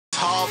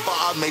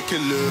I make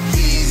it look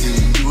easy.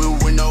 Do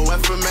it with no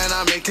effort, man,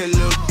 I make it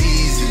look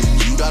easy.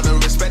 You gotta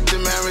respect it,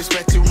 man,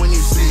 respect it when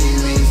you see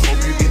me. Hope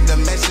you get the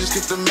message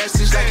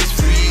like it's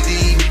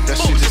 3D.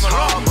 That shit is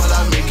hard, but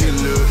I make it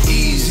look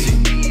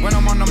easy. When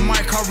I'm on the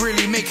mic, I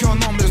really make your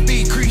numbers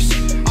decrease.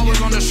 I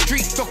was on the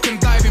street, ducking,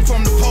 diving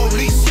from the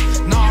police.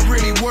 Now I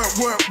really work,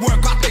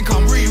 I think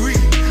I'm Riri.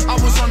 I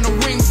was on the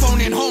wing,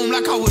 phoning home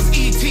like I was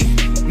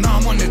E.T. Now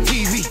I'm on the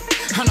TV,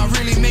 and I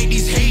really make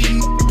these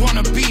hating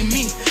wanna be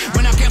me.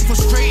 When I get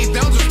frustrated,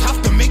 they'll just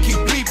have to make it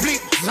bleep bleep.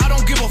 Cause I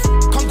don't give a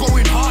I'm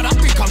going hard, I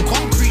think I'm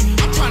concrete.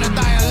 I'm trying to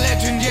die a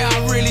legend, yeah, I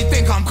really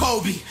think I'm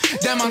Kobe.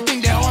 Them I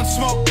think they're on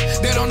smoke,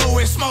 they don't know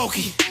we're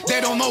smoky.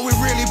 They don't know we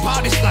really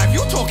about this life,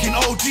 you talking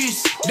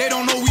OGs. They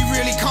don't know we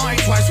really can't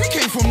eat twice. We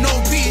came from no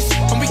peace,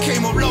 and we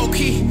came up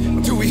low-key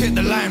until we hit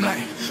the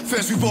limelight.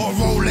 First we bought a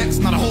Rolex,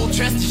 not a whole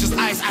chest, it's just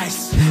ice.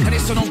 And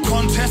it's a no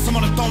contest, I'm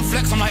on a dumb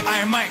flex, I'm like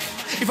Iron Mike.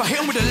 If I hit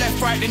him with the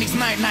left, right, then it's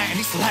night-night, and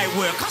it's light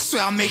work. I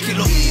swear I'll make it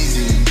look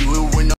easy. Do it